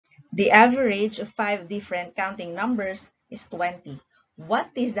The average of 5 different counting numbers is 20.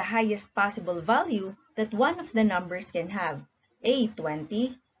 What is the highest possible value that one of the numbers can have? A,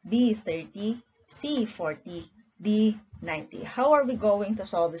 20, B, 30, C, 40, D, 90. How are we going to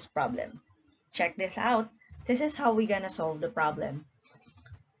solve this problem? Check this out. This is how we're gonna solve the problem.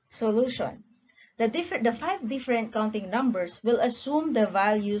 Solution. The 5 different counting numbers will assume the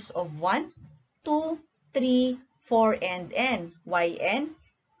values of 1, 2, 3, 4, and n. Why n?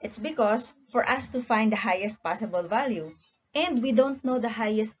 It's because for us to find the highest possible value. And we don't know the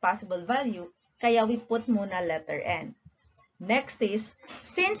highest possible value, kaya we put muna letter n. Next is,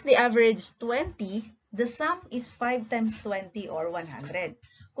 since the average is 20, the sum is 5 times 20 or 100.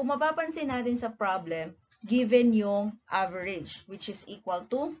 Kung mapapansin natin sa problem, given yung average, which is equal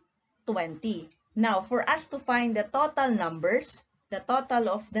to 20. Now, for us to find the total numbers, the total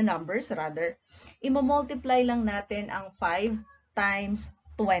of the numbers rather, i-multiply lang natin ang 5 times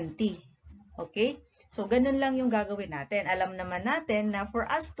 20. Okay? So, ganun lang yung gagawin natin. Alam naman natin na for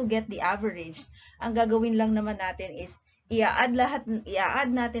us to get the average, ang gagawin lang naman natin is i-add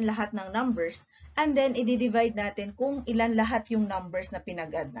natin lahat ng numbers and then i-divide natin kung ilan lahat yung numbers na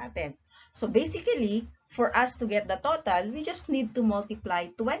pinag-add natin. So, basically, for us to get the total, we just need to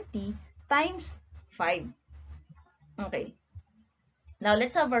multiply 20 times 5. Okay. Now,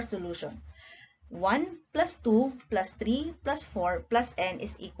 let's have our solution. 1 plus 2 plus 3 plus 4 plus n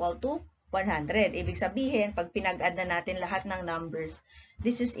is equal to 100. Ibig sabihin, pag pinag-add na natin lahat ng numbers,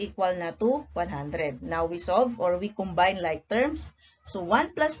 this is equal na to 100. Now, we solve or we combine like terms. So,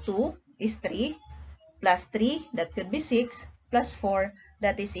 1 plus 2 is 3 plus 3, that could be 6, plus 4,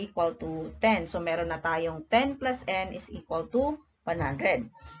 that is equal to 10. So, meron na tayong 10 plus n is equal to 100.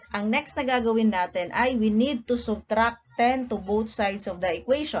 Ang next na gagawin natin ay we need to subtract 10 to both sides of the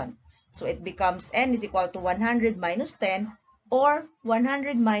equation. So, it becomes n is equal to 100 minus 10 or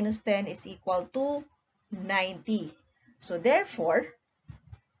 100 minus 10 is equal to 90. So, therefore,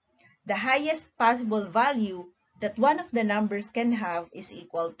 the highest possible value that one of the numbers can have is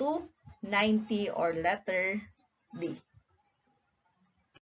equal to 90 or letter B.